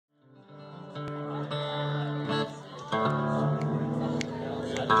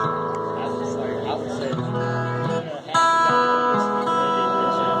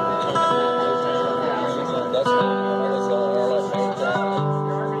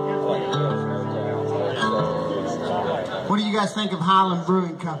What do you guys think of Highland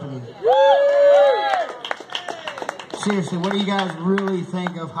Brewing Company? Seriously, what do you guys really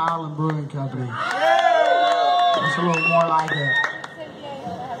think of Highland Brewing Company? That's a little more like it.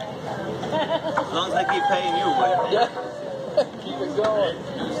 As long as they keep paying you, keep it going.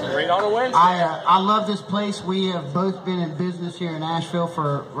 Straight on a Wednesday. I love this place. We have both been in business here in Asheville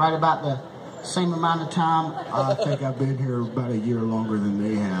for right about the same amount of time. I think I've been here about a year longer than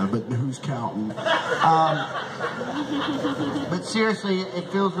they have, but who's counting? But seriously, it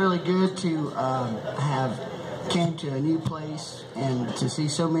feels really good to have came to a new place and to see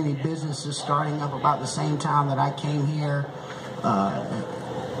so many businesses starting up about the same time that I came here. I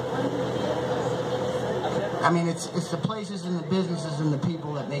mean, it's the places and the businesses and the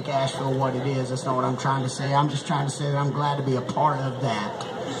people that make Asheville what it is. That's not what I'm trying to say. I'm just trying to say that I'm glad to be a part of that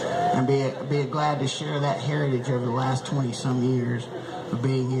and be glad to share that heritage over the last 20-some years of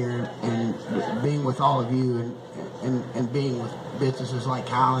being here and being with all of you and being with businesses like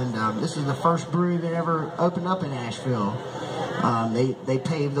Highland. This is the first brewery that ever opened up in Asheville. They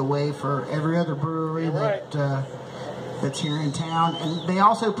paved the way for every other brewery that's here in town, and they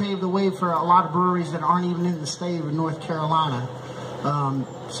also paved the way for a lot of breweries that aren't even in the state of North Carolina.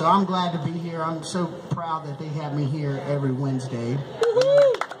 So I'm glad to be here. I'm so proud that they have me here every Wednesday.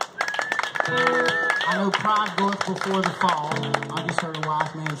 I know pride goeth before the fall. I just heard a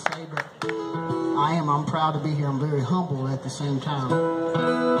wise man say, but I'm proud to be here. I'm very humble at the same time.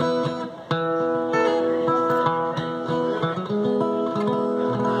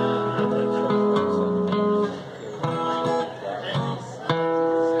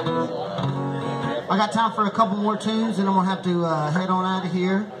 I got time for a couple more tunes, and I'm gonna have to head on out of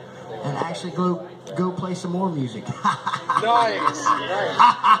here and actually go play some more music. Nice.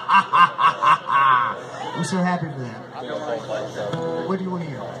 I'm so happy for that. What do you want to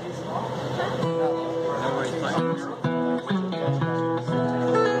hear?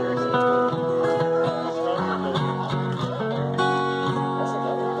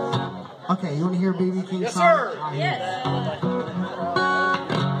 Okay, you want to hear B.B. King's Yes, song? sir. Yes.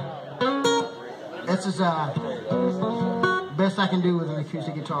 This is best I can do with an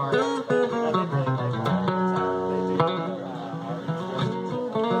acoustic guitar.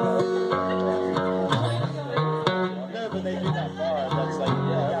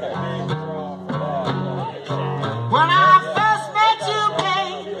 When I first met you,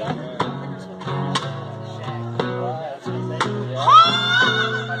 babe, oh,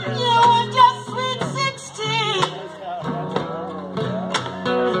 you were just sweet 16.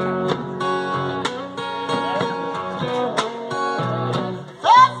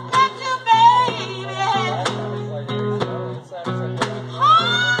 First met you, baby. Oh,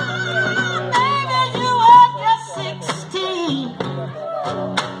 baby, you were just 16.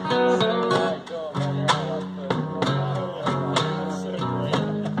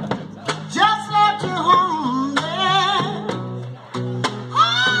 Just left you home there.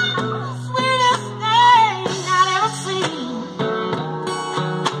 Oh, sweetest thing I'd ever seen.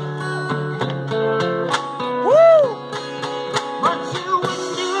 Woo! But you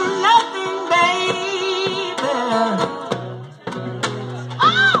wouldn't do nothing, baby.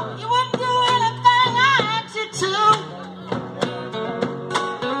 Oh, you wouldn't do anything I asked you to.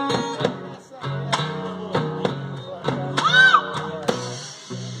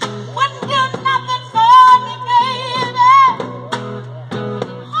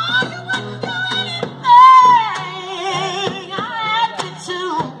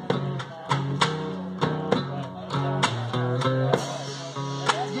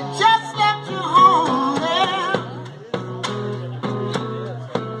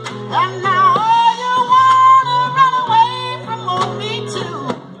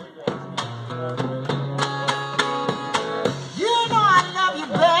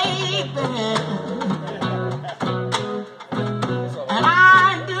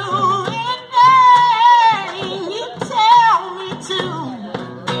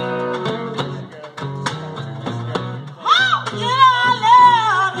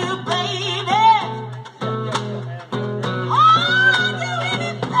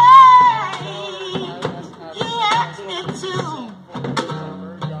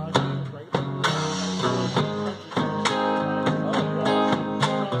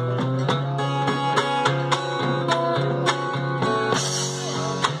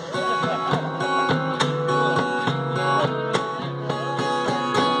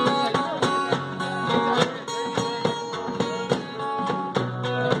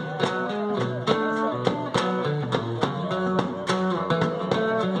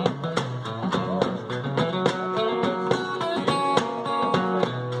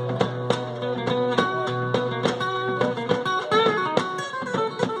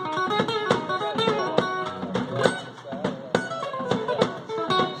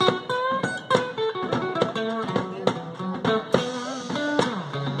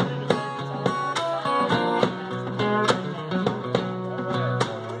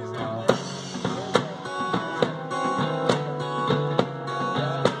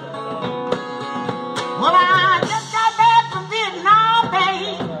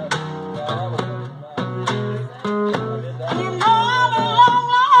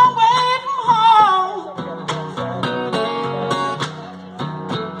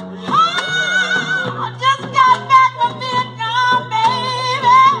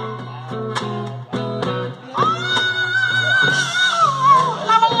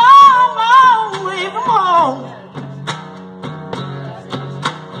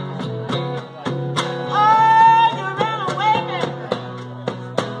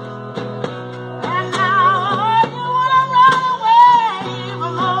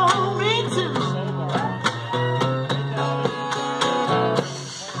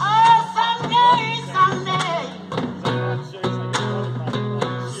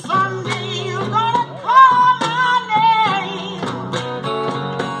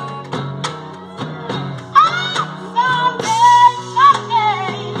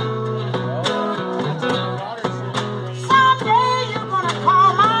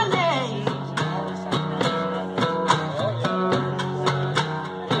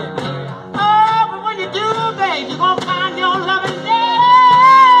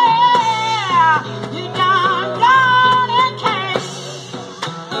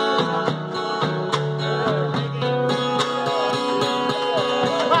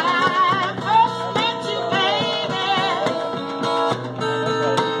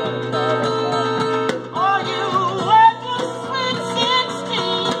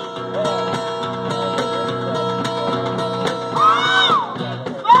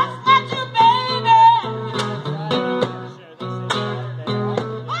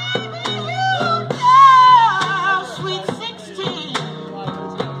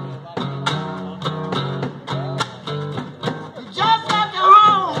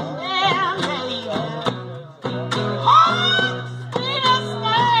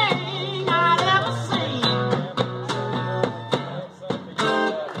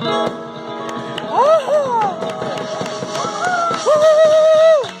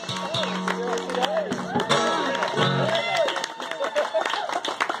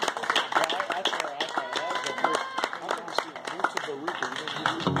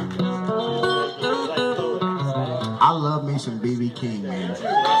 I love me some BB King, man.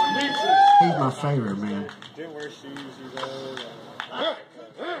 He's my favorite, man. Didn't wear shoes, he's old.